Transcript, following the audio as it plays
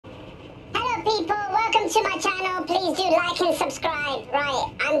people, welcome to my channel. Please do like and subscribe.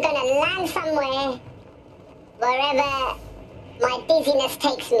 Right, I'm gonna land somewhere, wherever my dizziness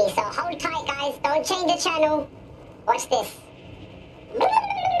takes me. So hold tight, guys. Don't change the channel. Watch this.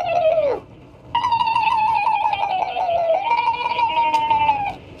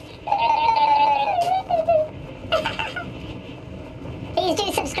 Please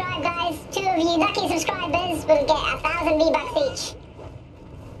do subscribe, guys. 2 of you lucky subscribers will get 1,000 V-Bucks each.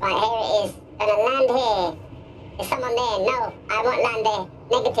 Right, here it is. Gonna land here. Is someone there? No, I won't land there.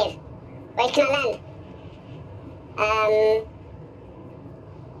 Negative. Where can I land?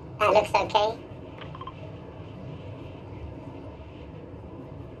 That looks okay.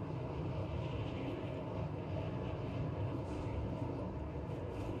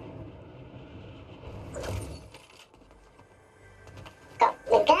 Got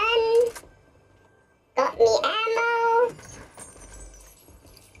the gun. Got me ammo.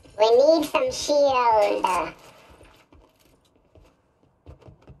 We need some shield.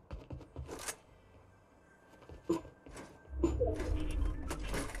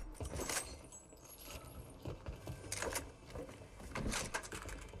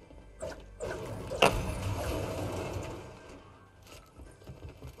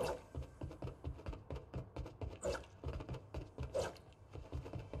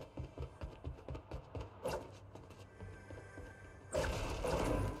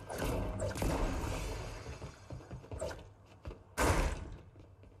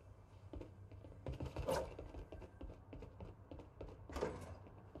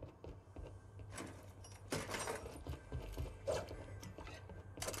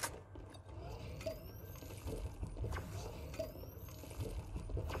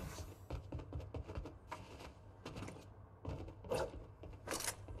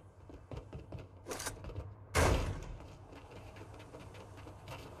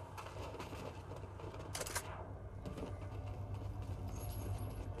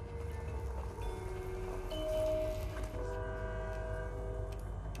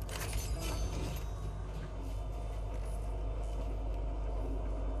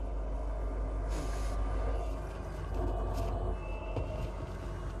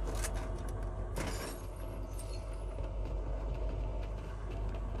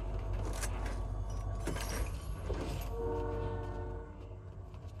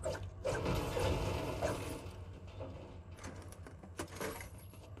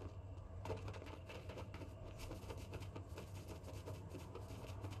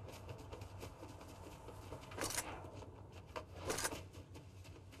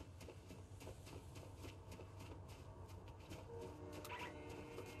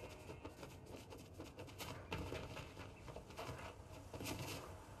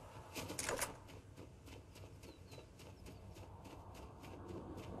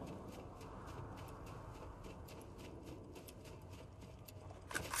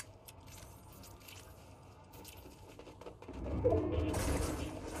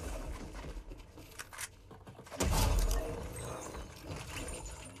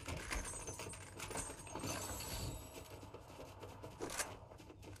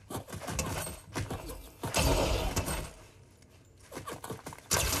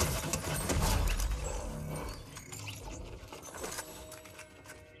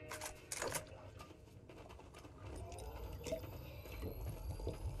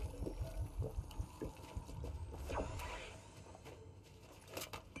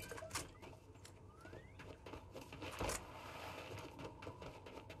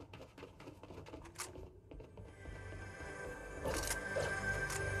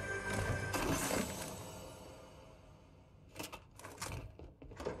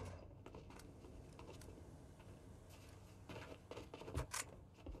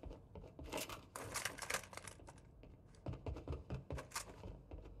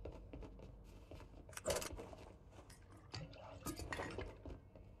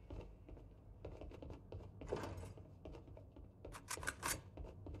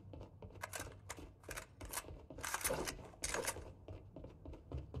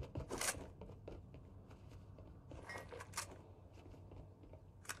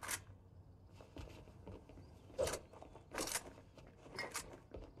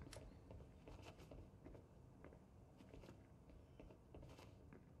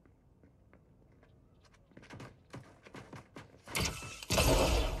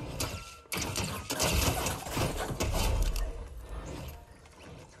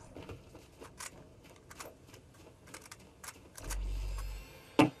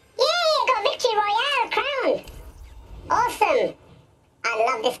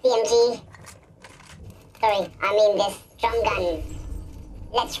 This DMG. Sorry, I mean this drum gun.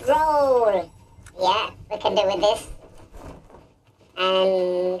 Let's roll. Yeah, we can do with this.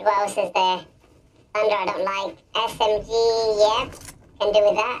 And what else is there? Thunder I don't like. SMG, yeah, can do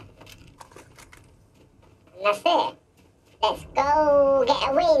with that. And that's it. Let's go get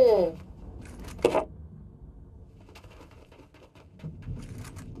a win.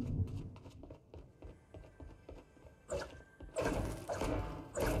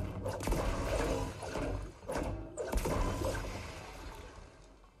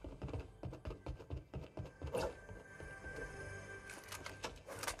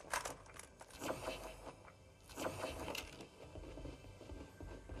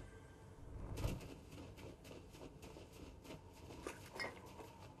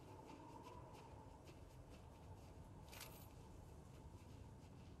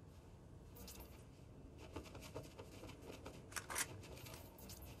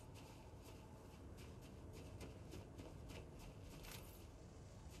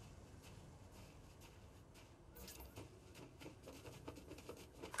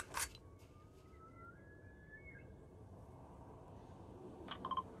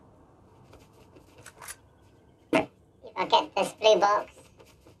 I'll get this blue box.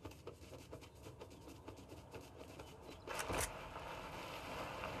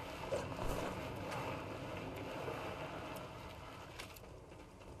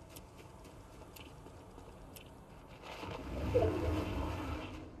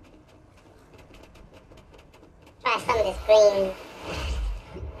 Try some of this green.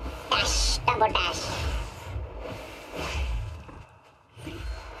 Dash, double dash.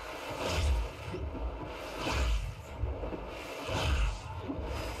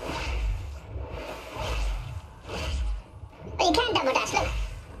 Oh, you can double dash, look.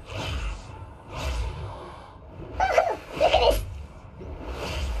 Woohoo, look at this.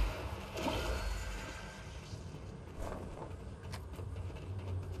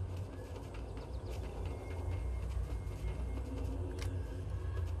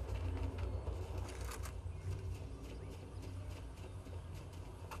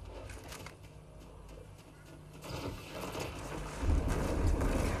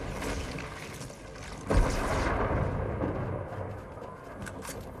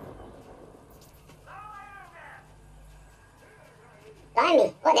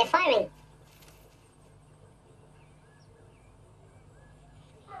 Blimey, what, they're firing?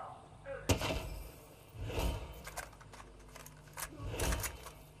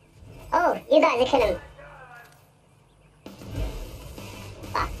 Oh, you guys are killing him.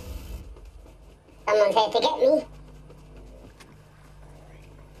 Fuck. Someone's here to get me.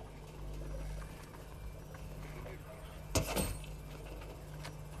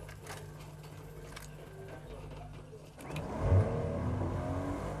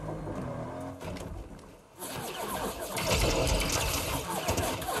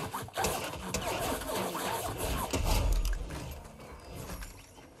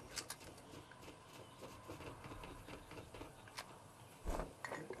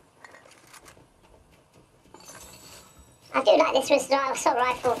 I do like this assault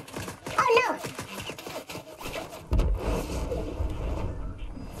rifle. Oh no!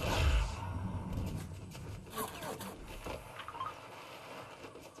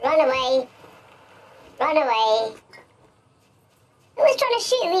 Run away. Run away. Who was trying to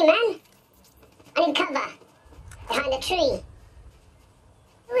shoot me, man? I need cover. Behind a tree.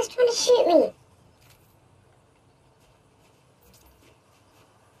 Who was trying to shoot me?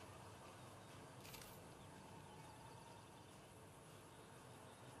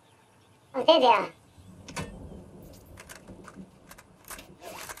 Oh, there they are.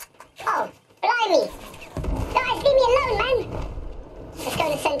 Oh, blimey. Guys, leave me alone, man. Let's go to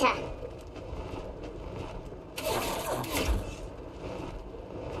the center.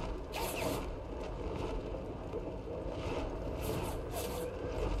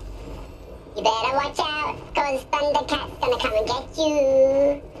 You better watch out, cause Thundercat's gonna come and get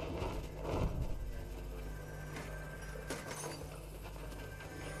you.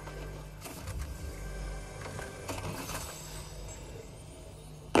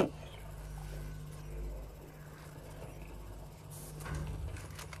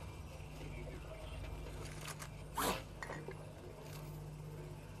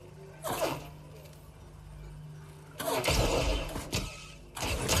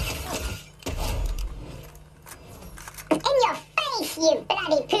 You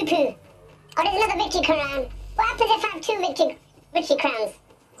bloody poo-poo. Oh, there's another victory crown. What happens if I have two victory crowns?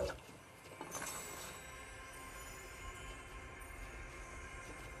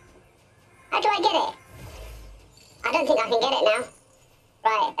 How do I get it? I don't think I can get it now.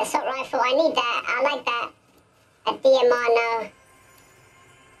 Right, assault rifle, I need that. I like that. A DMR, no.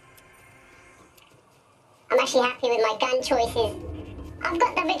 I'm actually happy with my gun choices. I've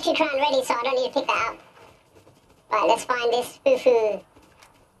got the victory crown ready, so I don't need to pick that up. Right, let's find this foo-foo.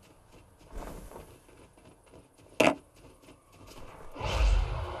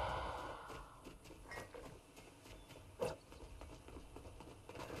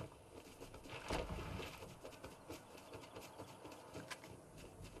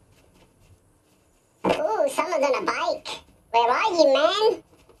 Ooh, someone's on a bike. Where are you, man?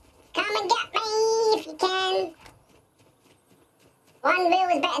 Come and get me if you can. One wheel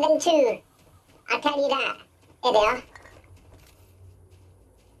is better than two. I'll tell you that. There they are.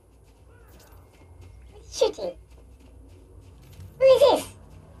 Who's shooting? Who is this?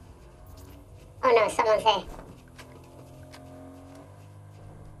 Oh no, someone's there.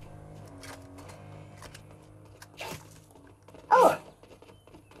 Oh!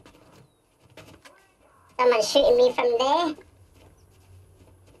 Someone's shooting me from there.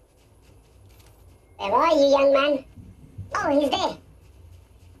 Where are you, young man? Oh, he's there.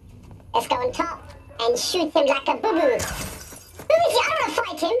 Let's go on top and shoot him like a boo-boo. Who is he? I don't want to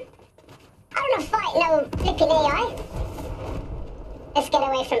fight him. I don't want to fight no flipping AI. Let's get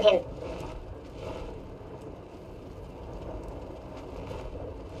away from him.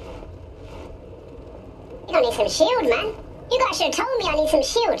 You don't need some shield, man. You guys should have told me I need some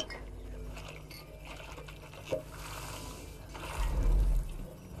shield.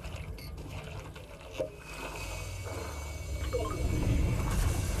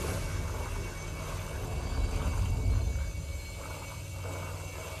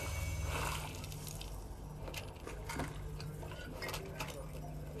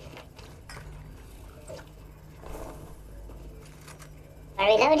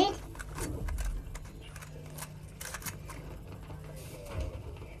 I reloaded.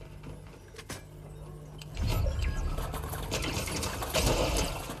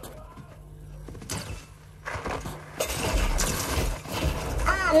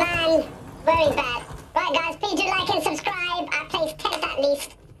 Oh man, very bad. Right guys, please do like and subscribe. I placed 10th at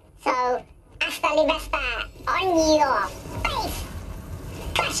least. So, hasta la vista on your face.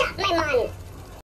 Clash up, my man.